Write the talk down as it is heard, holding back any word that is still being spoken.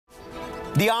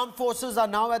The armed forces are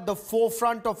now at the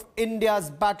forefront of India's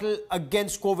battle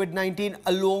against COVID-19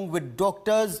 along with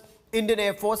doctors. Indian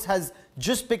Air Force has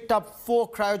just picked up 4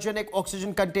 cryogenic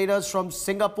oxygen containers from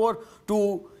Singapore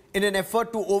in an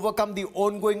effort to overcome the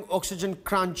ongoing oxygen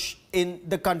crunch in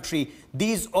the country.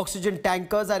 These oxygen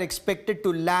tankers are expected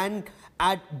to land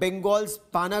at Bengal's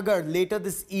Panagarh later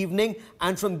this evening,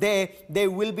 and from there they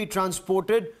will be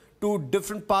transported to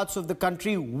different parts of the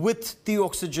country with the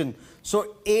oxygen.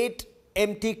 So 8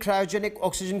 empty cryogenic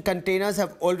oxygen containers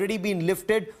have already been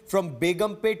lifted from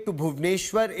Begumpet to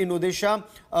Bhubaneswar in Odisha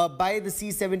by the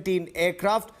C-17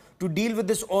 aircraft. To deal with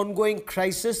this ongoing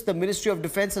crisis, the Ministry of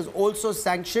Defence has also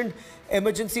sanctioned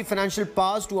emergency financial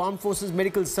powers to Armed Forces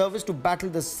Medical Service to battle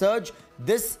the surge.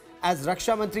 This as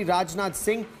Raksha Mantri Rajnath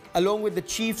Singh, along with the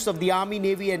chiefs of the Army,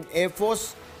 Navy and Air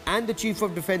Force and the Chief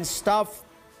of Defence Staff,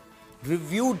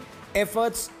 reviewed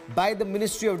efforts by the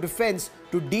Ministry of Defence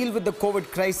to deal with the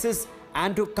COVID crisis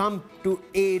and to come to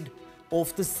aid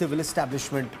of the civil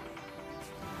establishment.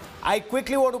 I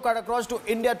quickly want to cut across to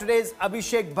India Today's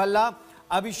Abhishek Bhalla.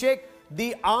 Abhishek,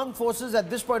 the armed forces at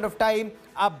this point of time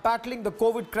are battling the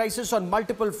COVID crisis on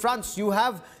multiple fronts. You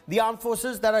have the armed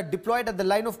forces that are deployed at the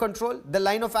line of control, the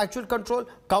line of actual control,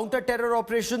 counter-terror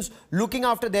operations, looking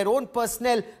after their own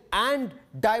personnel and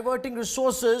diverting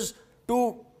resources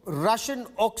to Russian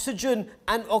oxygen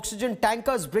and oxygen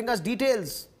tankers. Bring us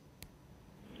details.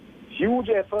 Huge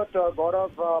effort,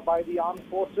 Gaurav, by the armed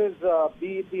forces,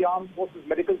 be it the Armed Forces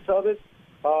Medical Service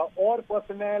or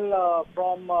personnel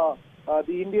from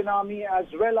the Indian Army as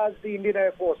well as the Indian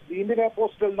Air Force. The Indian Air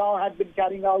Force till now had been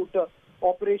carrying out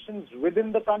operations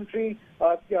within the country,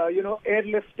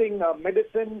 airlifting,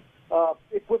 medicine,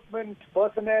 equipment,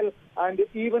 personnel, and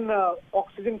even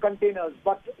oxygen containers.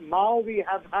 But now we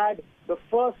have had the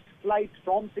first flight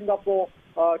from Singapore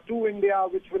to India,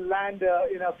 which will land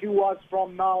in a few hours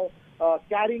from now,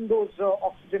 carrying those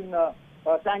oxygen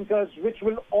tankers, which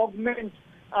will augment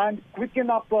and quicken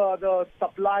up the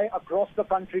supply across the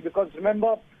country. Because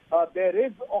remember, there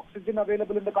is oxygen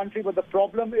available in the country, but the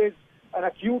problem is an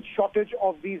acute shortage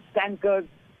of these tankers,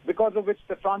 because of which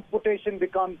the transportation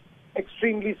becomes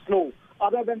extremely slow.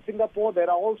 Other than Singapore, there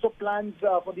are also plans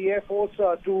for the Air Force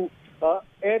to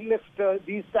airlift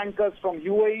these tankers from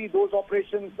UAE. Those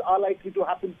operations are likely to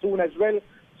happen soon as well.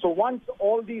 So once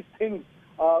all these things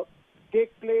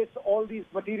take place, all these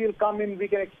material come in, we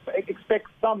can expect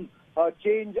some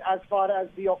change as far as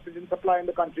the oxygen supply in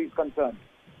the country is concerned.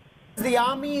 The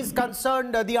army is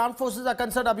concerned, the armed forces are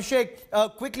concerned,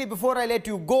 Abhishek, quickly before I let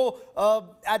you go,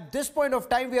 at this point of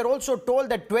time, we are also told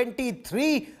that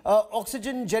 23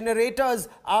 oxygen generators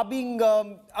are being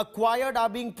acquired, are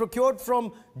being procured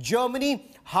from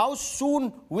Germany. How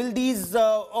soon will these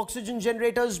oxygen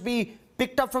generators be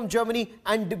picked up from Germany,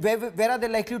 and where are they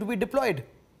likely to be deployed?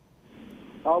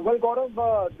 Well, Gaurav,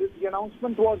 the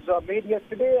announcement was made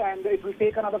yesterday, and it will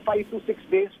take another 5 to 6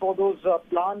 days for those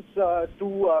plants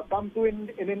to come to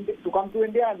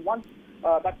India. And once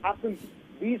that happens,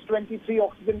 these 23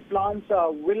 oxygen plants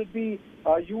will be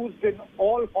used in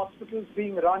all hospitals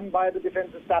being run by the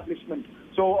defense establishment.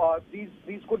 So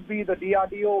these could be the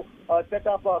DRDO set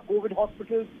up COVID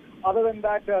hospitals. Other than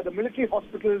that, the military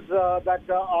hospitals that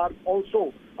are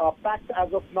also packed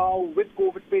as of now with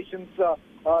COVID patients,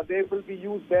 they will be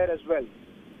used there as well.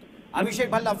 Abhishek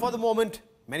Bhalla, for the moment,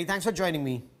 many thanks for joining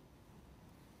me.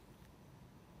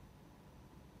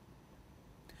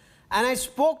 And I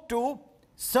spoke to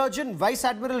Surgeon Vice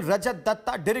Admiral Rajat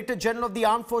Datta, Director General of the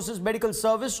Armed Forces Medical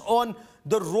Service, on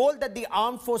the role that the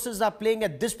armed forces are playing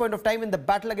at this point of time in the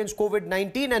battle against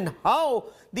COVID-19 and how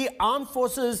the armed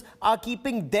forces are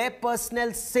keeping their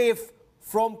personnel safe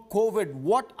from COVID.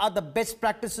 What are the best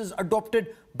practices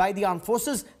adopted by the armed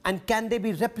forces, and can they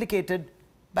be replicated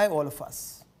by all of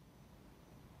us?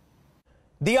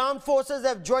 The armed forces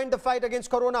have joined the fight against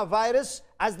coronavirus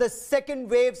as the second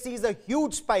wave sees a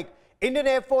huge spike. Indian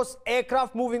Air Force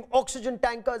aircraft moving oxygen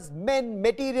tankers, men,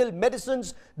 material,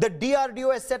 medicines. The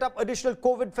DRDO has set up additional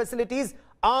COVID facilities.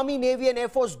 Army, Navy and Air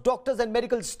Force doctors and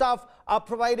medical staff are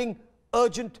providing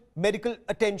urgent medical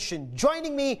attention.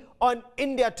 Joining me on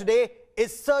India Today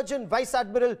is Surgeon Vice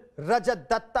Admiral Rajat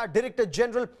Datta, Director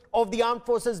General of the Armed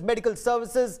Forces Medical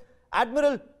Services.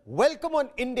 Admiral, welcome on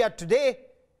India Today.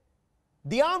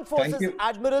 The Armed Forces,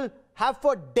 Admiral, have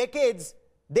for decades,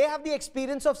 they have the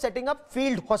experience of setting up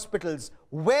field hospitals.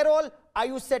 Where all are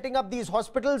you setting up these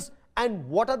hospitals, and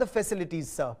what are the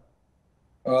facilities, sir?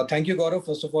 Thank you, Gaurav,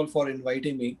 first of all, for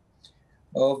inviting me.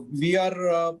 We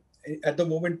are at the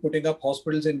moment putting up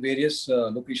hospitals in various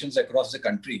locations across the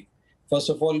country. First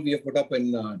of all, we have put up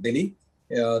in Delhi,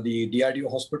 the DRDO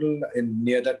hospital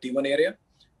near the T1 area.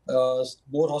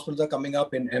 More hospitals are coming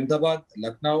up in Ahmedabad,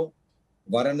 Lucknow,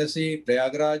 Varanasi,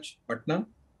 Prayagraj, Patna,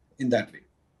 in that way.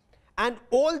 And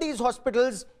all these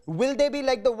hospitals, will they be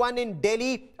like the one in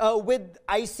Delhi with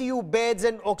ICU beds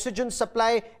and oxygen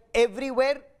supply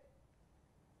everywhere?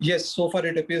 Yes, so far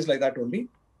it appears like that only.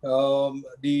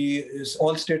 The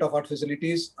all state-of-art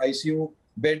facilities, ICU,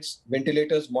 beds,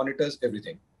 ventilators, monitors,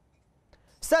 everything.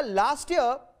 Sir, last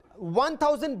year,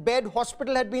 1,000 bed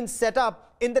hospital had been set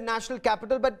up in the national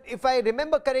capital, but if I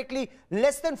remember correctly,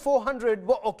 less than 400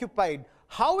 were occupied.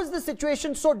 How is the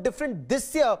situation so different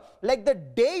this year? Like the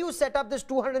day you set up this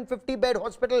 250 bed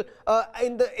hospital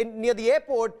near the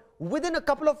airport, within a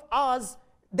couple of hours,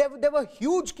 there were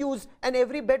huge queues and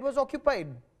every bed was occupied.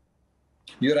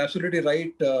 You're absolutely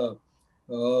right,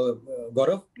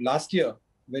 Gaurav. Last year,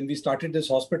 when we started this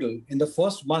hospital, in the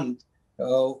first month,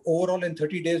 overall in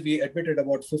 30 days, we admitted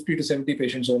about 50 to 70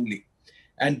 patients only.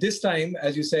 And this time,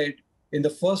 as you said, in the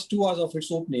first 2 hours of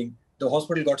its opening, the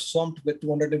hospital got swamped with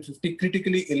 250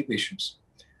 critically ill patients.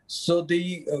 So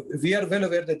we are well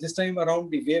aware that this time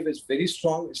around, the wave is very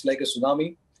strong. It's like a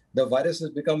tsunami. The virus has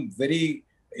become very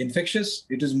infectious.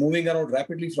 It is moving around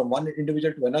rapidly from one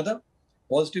individual to another.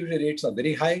 Positivity rates are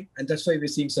very high, and that's why we're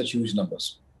seeing such huge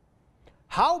numbers.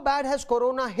 How bad has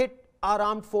corona hit our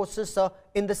armed forces, sir,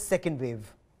 in the second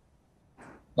wave?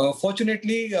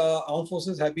 Fortunately, armed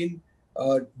forces have been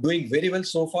doing very well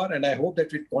so far, and I hope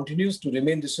that it continues to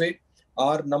remain this way.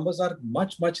 Our numbers are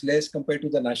much, much less compared to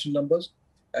the national numbers,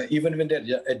 even when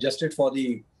they're adjusted for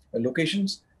the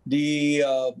locations.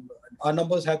 Our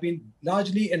numbers have been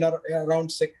largely in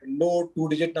around low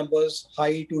 2-digit numbers,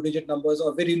 high 2-digit numbers,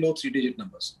 or very low 3-digit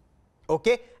numbers.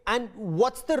 Okay, and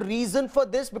what's the reason for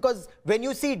this? Because when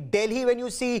you see Delhi, when you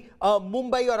see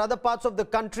Mumbai or other parts of the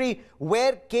country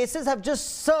where cases have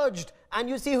just surged and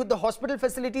you see the hospital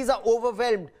facilities are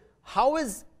overwhelmed, how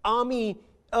is army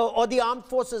or the armed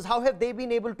forces, how have they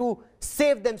been able to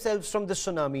save themselves from this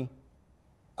tsunami?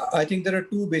 I think there are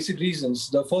two basic reasons.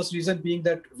 The first reason being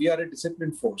that we are a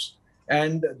disciplined force,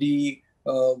 and the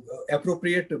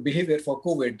appropriate behavior for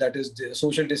COVID, that is the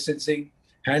social distancing,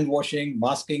 hand washing,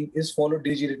 masking, is followed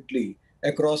diligently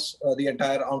across the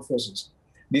entire armed forces.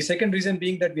 The second reason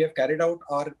being that we have carried out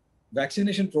our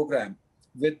vaccination program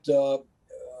with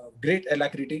great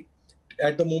alacrity.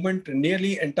 At the moment,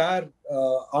 nearly entire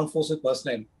armed forces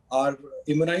personnel are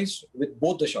immunized with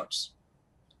both the shots.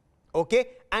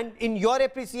 Okay, and in your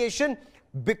appreciation,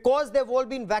 because they've all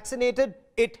been vaccinated,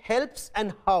 it helps,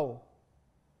 and how?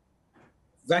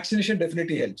 Vaccination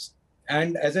definitely helps.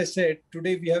 And as I said,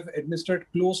 today we have administered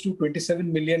close to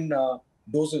 27 million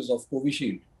doses of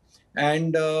Covishield.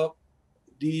 And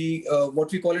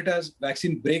what we call it as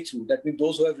vaccine breakthrough, that means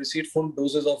those who have received full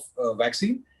doses of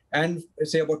vaccine, and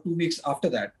say about 2 weeks after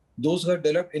that, those who have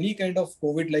developed any kind of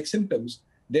COVID-like symptoms,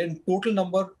 then total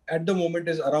number at the moment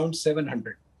is around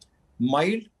 700.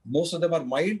 Mild, most of them are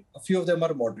mild, a few of them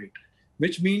are moderate,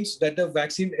 which means that the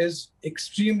vaccine is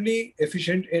extremely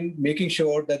efficient in making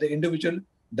sure that the individual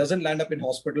doesn't land up in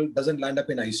hospital, doesn't land up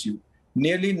in ICU.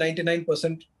 Nearly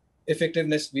 99%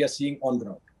 effectiveness we are seeing on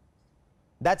ground.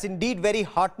 That's indeed very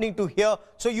heartening to hear.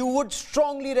 So you would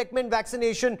strongly recommend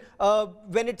vaccination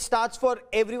when it starts for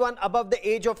everyone above the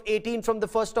age of 18 from the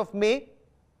 1st of May?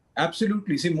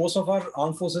 Absolutely. See, most of our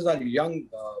armed forces are young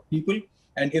people.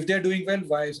 And if they're doing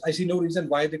well, I see no reason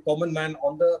why the common man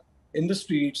in the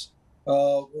streets,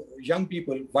 young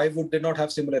people, why would they not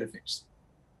have similar effects?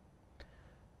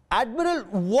 Admiral,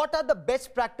 what are the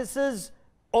best practices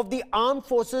of the armed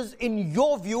forces in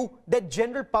your view that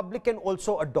general public can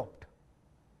also adopt?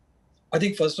 I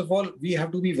think first of all, we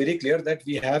have to be very clear that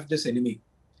we have this enemy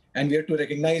and we have to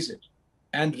recognize it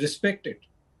and respect it,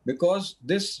 because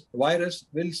this virus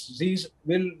will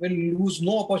lose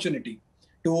no opportunity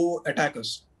to attack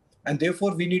us. And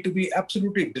therefore, we need to be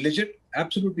absolutely diligent,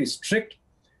 absolutely strict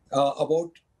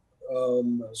about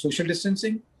social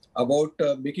distancing, about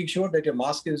making sure that your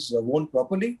mask is worn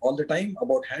properly all the time,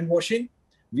 about hand washing.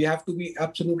 We have to be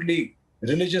absolutely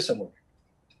religious about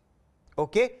it.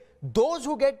 Okay. Those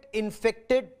who get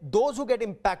infected, those who get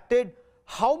impacted,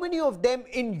 how many of them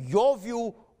in your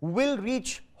view will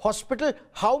reach hospital?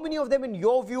 How many of them in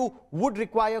your view would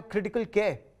require critical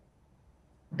care?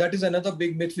 That is another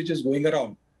big myth which is going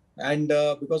around. And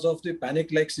because of the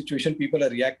panic-like situation, people are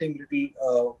reacting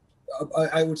little,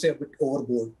 I would say a bit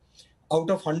overboard. Out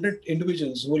of 100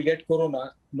 individuals who will get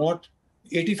corona, not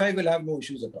 85 will have no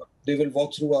issues at all. They will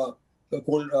walk through a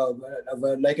cold,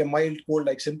 like a mild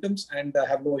cold-like symptoms and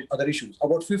have no other issues.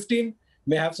 About 15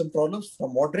 may have some problems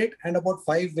from moderate, and about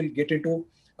 5 will get into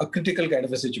a critical kind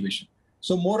of a situation.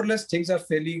 So more or less things are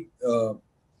fairly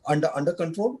under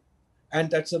control. and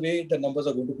that's the way the numbers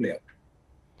are going to play out.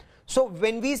 So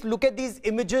when we look at these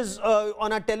images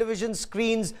on our television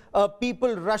screens,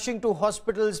 people rushing to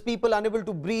hospitals, people unable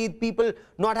to breathe, people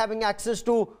not having access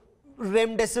to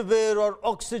remdesivir or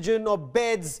oxygen or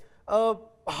beds,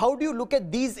 how do you look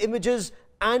at these images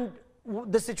and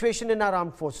the situation in our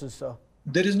armed forces, sir?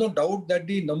 There is no doubt that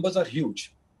the numbers are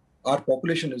huge. Our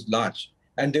population is large.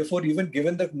 And therefore, even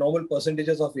given the normal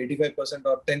percentages of 85%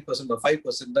 or 10% or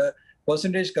 5%, the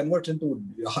percentage converts into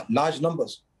large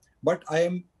numbers. But I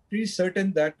am pretty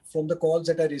certain that from the calls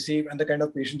that I receive and the kind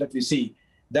of patient that we see,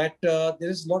 that there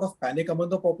is a lot of panic among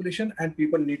the population, and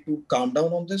people need to calm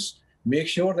down on this, make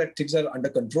sure that things are under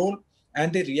control,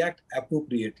 and they react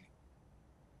appropriately.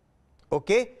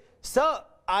 Okay. Sir,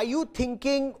 are you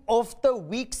thinking of the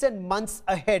weeks and months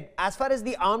ahead? As far as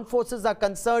the armed forces are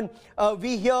concerned,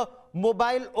 we hear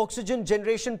mobile oxygen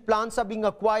generation plants are being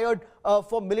acquired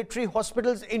for military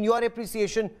hospitals. In your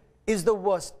appreciation, is the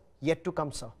worst yet to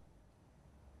come, sir?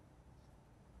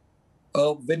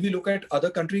 When we look at other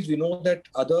countries, we know that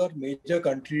other major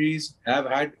countries have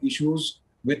had issues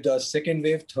with the second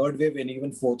wave, third wave, and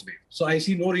even fourth wave. So I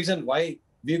see no reason why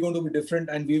we're going to be different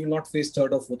and we will not face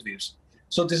third or fourth waves.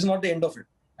 So this is not the end of it.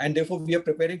 And therefore, we are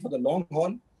preparing for the long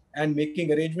haul and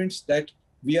making arrangements that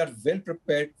we are well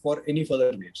prepared for any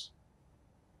further waves.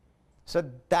 So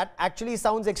that actually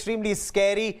sounds extremely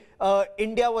scary.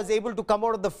 India was able to come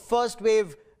out of the first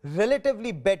wave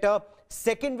relatively better.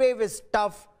 Second wave is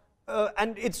tough.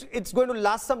 And it's going to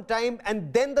last some time,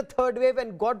 and then the third wave,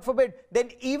 and God forbid,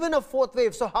 then even a fourth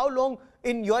wave. So how long,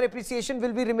 in your appreciation,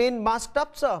 will we remain masked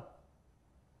up, sir?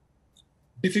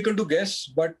 Difficult to guess,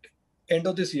 but end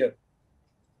of this year.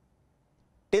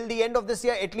 Till the end of this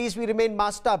year, at least we remain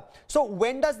masked up. So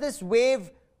when does this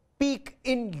wave peak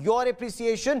in your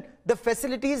appreciation? The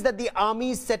facilities that the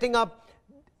army is setting up,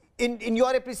 in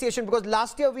your appreciation, because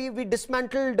last year we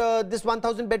dismantled this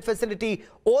 1,000 bed facility.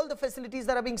 All the facilities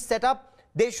that are being set up,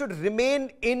 they should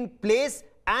remain in place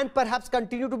and perhaps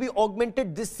continue to be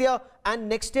augmented this year and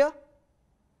next year?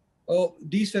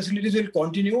 These facilities will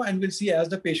continue, and we'll see as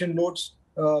the patient load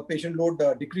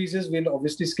decreases, we'll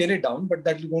obviously scale it down, but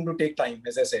that is going to take time.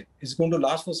 As I said, it's going to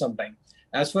last for some time.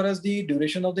 As far as the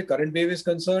duration of the current wave is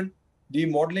concerned, the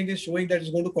modeling is showing that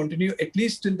it's going to continue at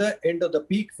least till the end of the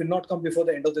peak, will not come before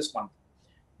the end of this month.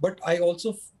 But I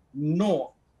also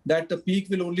know that the peak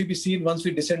will only be seen once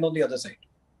we descend on the other side.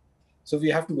 So we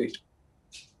have to wait.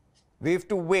 We have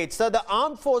to wait. So the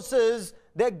armed forces,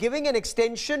 they're giving an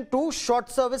extension to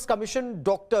short service commission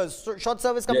doctors, short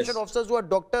service commission officers who are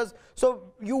doctors.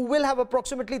 So you will have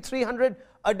approximately 300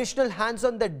 additional hands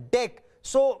on the deck.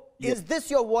 So is this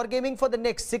your wargaming for the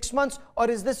next 6 months, or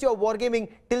is this your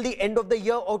wargaming till the end of the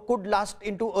year, or could last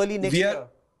into early next year?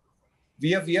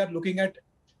 We are looking at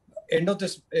end of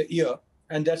this year,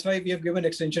 and that's why we have given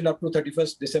extension up to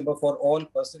 31st December for all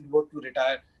persons who are to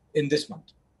retire in this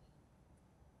month.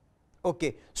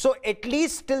 Okay, so at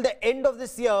least till the end of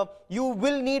this year, you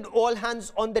will need all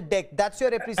hands on the deck. That's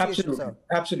your appreciation, sir?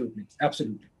 Absolutely,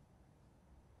 absolutely.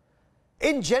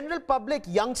 In general public,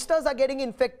 youngsters are getting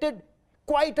infected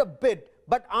quite a bit,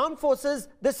 but armed forces,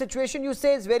 the situation you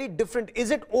say is very different.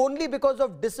 Is it only because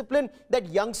of discipline that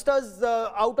youngsters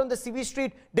out on the CV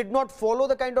street did not follow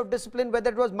the kind of discipline, whether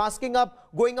it was masking up,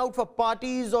 going out for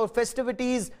parties or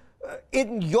festivities?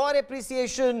 In your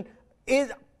appreciation,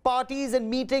 is parties and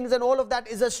meetings and all of that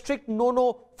is a strict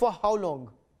no-no for how long?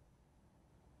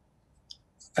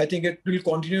 I think it will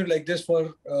continue like this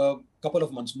for a couple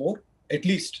of months more, at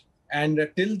least. And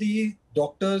till the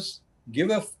doctors give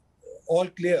a all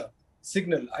clear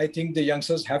signal, I think the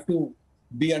youngsters have to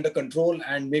be under control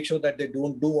and make sure that they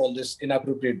don't do all this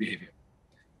inappropriate behavior.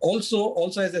 Also,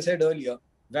 as I said earlier,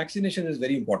 vaccination is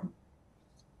very important.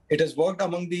 It has worked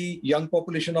among the young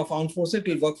population of armed forces. It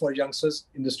will work for youngsters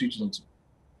in the streets also.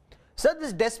 Sir,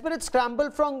 this desperate scramble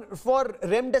for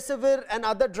remdesivir and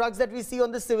other drugs that we see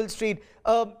on the civil street,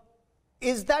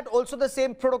 is that also the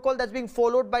same protocol that's being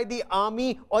followed by the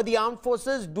army or the armed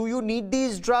forces? Do you need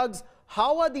these drugs?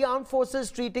 How are the armed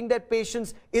forces treating their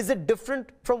patients? Is it different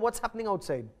from what's happening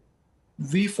outside?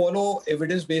 We follow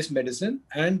evidence-based medicine,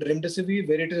 and remdesivir,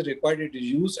 where it is required, it is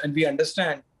used, and we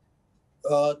understand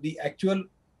the actual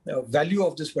value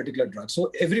of this particular drug.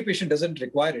 So every patient doesn't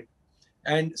require it.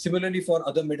 And similarly for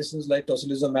other medicines like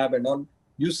tocilizumab and all,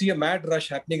 you see a mad rush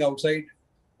happening outside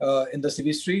in the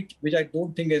civil street, which I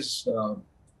don't think is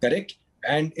correct.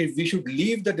 And if we should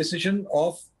leave the decision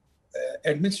of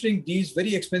administering these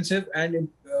very expensive and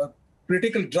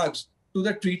critical drugs to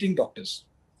the treating doctors.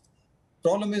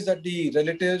 Problem is that the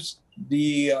relatives,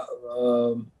 they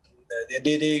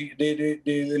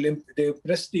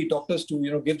press the doctors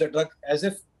to give the drug as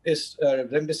if is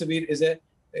remdesivir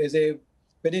is a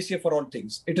panacea for all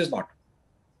things. It is not.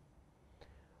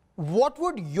 What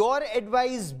would your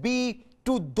advice be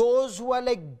to those who are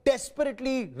like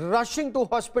desperately rushing to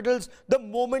hospitals the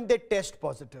moment they test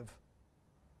positive?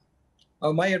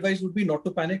 My advice would be not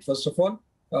to panic. First of all,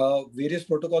 various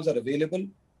protocols are available.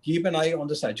 Keep an eye on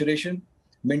the saturation,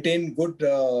 maintain good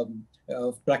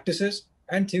practices,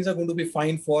 and things are going to be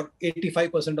fine for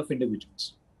 85% of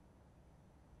individuals.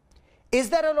 Is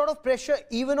there a lot of pressure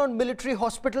even on military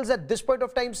hospitals at this point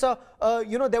of time, sir?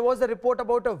 There was a report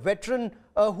about a veteran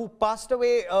who passed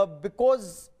away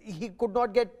because he could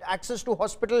not get access to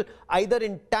hospital either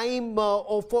in time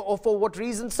or for what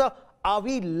reason, sir? Are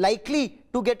we likely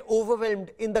to get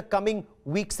overwhelmed in the coming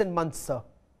weeks and months, sir?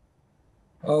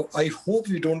 I hope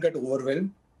we don't get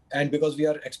overwhelmed. And because we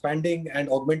are expanding and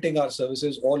augmenting our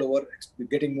services all over,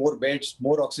 getting more beds,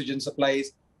 more oxygen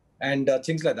supplies, and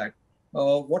things like that.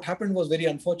 What happened was very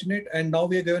unfortunate, and now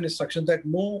we are given instructions that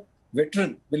no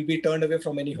veteran will be turned away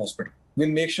from any hospital. We'll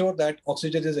make sure that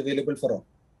oxygen is available for all.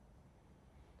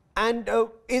 And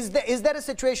is there a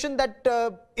situation that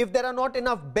if there are not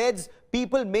enough beds,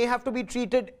 people may have to be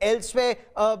treated elsewhere,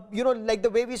 like the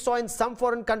way we saw in some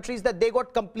foreign countries that they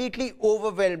got completely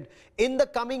overwhelmed? In the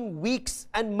coming weeks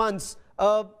and months,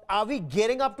 are we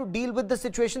gearing up to deal with the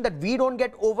situation that we don't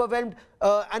get overwhelmed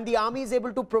and the army is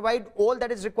able to provide all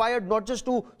that is required, not just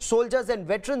to soldiers and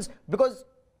veterans, because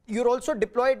you're also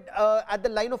deployed at the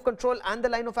line of control and the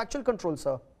line of actual control,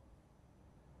 sir?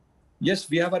 Yes,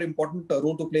 we have an important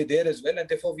role to play there as well, and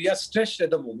therefore we are stretched at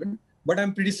the moment, but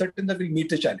I'm pretty certain that we'll meet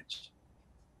the challenge.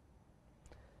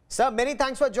 Sir, many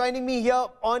thanks for joining me here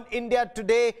on India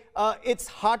Today. It's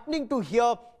heartening to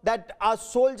hear that our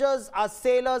soldiers, our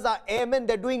sailors, our airmen,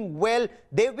 they're doing well.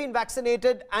 They've been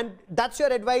vaccinated, and that's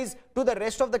your advice to the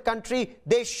rest of the country.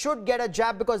 They should get a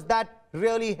jab because that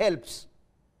really helps.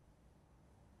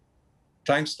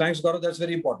 Thanks, Gaurav. That's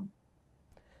very important.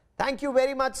 Thank you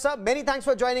very much, sir. Many thanks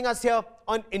for joining us here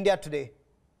on India Today.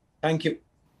 Thank you.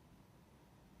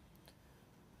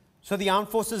 So the armed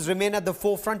forces remain at the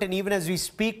forefront, and even as we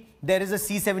speak, there is a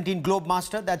C-17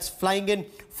 Globemaster that's flying in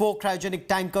 4 cryogenic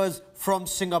tankers from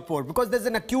Singapore because there's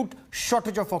an acute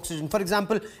shortage of oxygen. For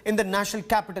example, in the national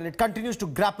capital, it continues to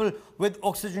grapple with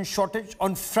oxygen shortage.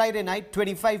 On Friday night,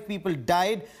 25 people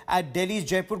died at Delhi's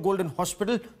Jaipur Golden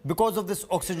Hospital because of this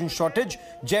oxygen shortage.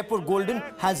 Jaipur Golden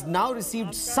has now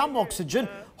received some oxygen.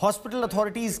 Hospital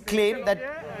authorities claim that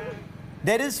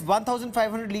there is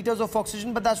 1,500 litres of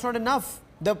oxygen, but that's not enough.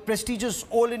 The prestigious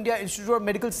All India Institute of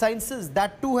Medical Sciences,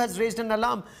 that too has raised an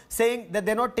alarm, saying that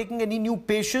they're not taking any new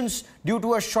patients due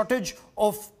to a shortage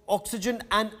of oxygen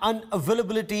and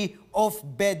unavailability of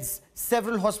beds.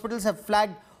 Several hospitals have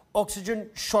flagged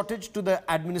oxygen shortage to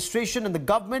the administration and the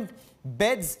government.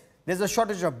 Beds, there's a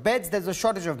shortage of beds, there's a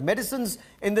shortage of medicines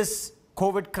in this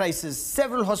COVID crisis.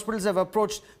 Several hospitals have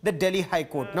approached the Delhi High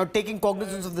Court. Now, taking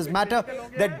cognizance of this matter,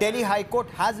 the Delhi High Court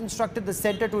has instructed the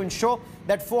centre to ensure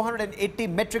that 480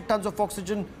 metric tons of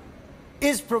oxygen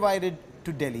is provided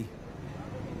to Delhi.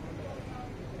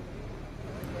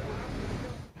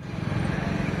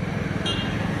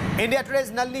 India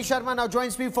Today's Nalini Sharma now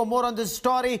joins me for more on this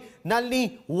story.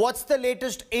 Nalini, what's the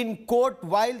latest in court?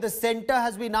 While the centre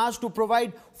has been asked to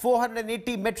provide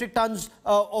 480 metric tons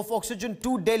of oxygen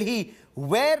to Delhi,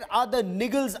 where are the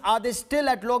niggles? Are they still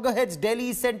at loggerheads,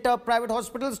 Delhi centre, private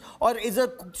hospitals, or is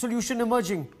a solution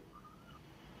emerging?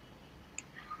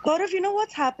 Gaurav, you know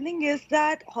what's happening is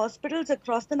that hospitals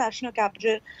across the national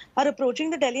capital are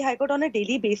approaching the Delhi High Court on a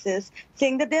daily basis,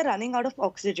 saying that they're running out of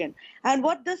oxygen. And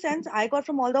what the sense I got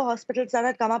from all the hospitals that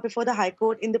had come up before the High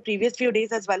Court in the previous few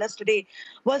days as well as today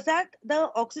was that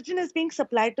the oxygen is being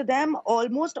supplied to them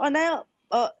almost on a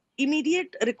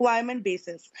immediate requirement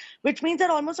basis, which means that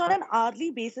almost on an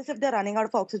hourly basis, if they're running out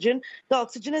of oxygen, the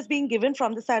oxygen is being given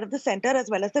from the side of the centre as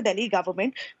well as the Delhi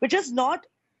government, which is not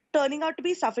turning out to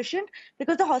be sufficient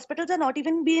because the hospitals are not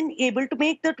even being able to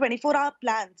make the 24-hour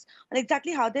plans on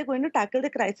exactly how they're going to tackle the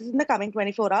crisis in the coming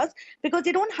 24 hours because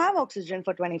they don't have oxygen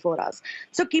for 24 hours.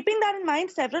 So keeping that in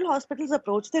mind, several hospitals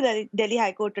approached the Delhi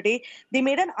High Court today. They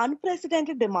made an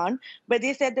unprecedented demand where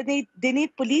they said that they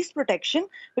need police protection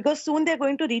because soon they're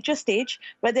going to reach a stage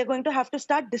where they're going to have to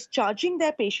start discharging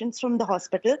their patients from the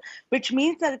hospital, which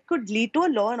means that it could lead to a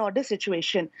law and order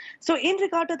situation. So in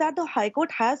regard to that, the High Court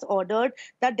has ordered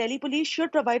that Delhi police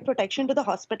should provide protection to the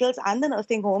hospitals and the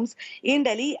nursing homes in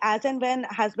Delhi as and when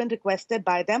has been requested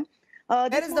by them.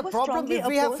 That is the problem. If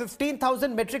we have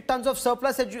 15,000 metric tons of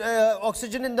surplus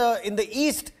oxygen in the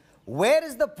east, where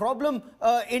is the problem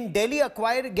in Delhi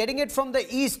getting it from the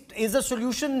east? Is a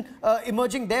solution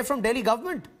emerging there from Delhi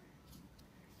government?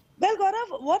 Well,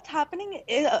 Gaurav, what's happening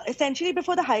essentially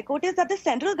before the High Court is that the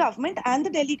central government and the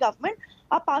Delhi government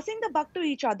are passing the buck to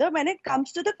each other when it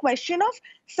comes to the question of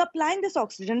supplying this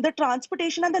oxygen, the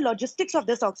transportation and the logistics of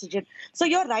this oxygen. So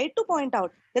you're right to point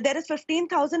out that there is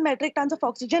 15,000 metric tons of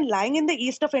oxygen lying in the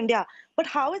east of India. But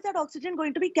how is that oxygen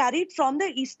going to be carried from the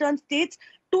eastern states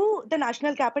to the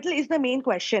national capital is the main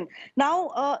question.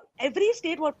 Now, every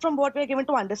state, from what we're given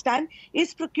to understand,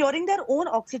 is procuring their own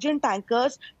oxygen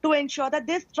tankers to ensure that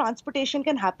this transportation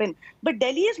can happen. But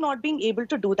Delhi is not being able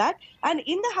to do that. And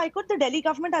in the High Court, the Delhi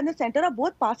government and the center are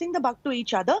both passing the buck to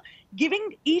each other,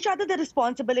 giving each other the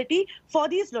responsibility for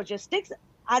these logistics.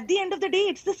 At the end of the day,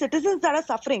 it's the citizens that are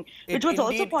suffering, which was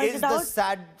also pointed out. It is the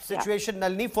sad situation,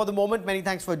 Nalini. For the moment, many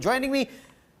thanks for joining me.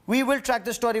 We will track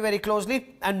the story very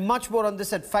closely and much more on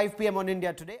this at 5 p.m. on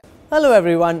India Today. Hello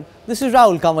everyone, this is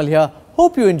Rahul Kamal here.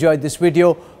 Hope you enjoyed this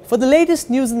video. For the latest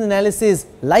news and analysis,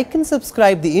 like and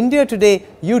subscribe the India Today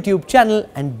YouTube channel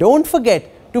and don't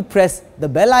forget to press the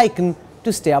bell icon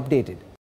to stay updated.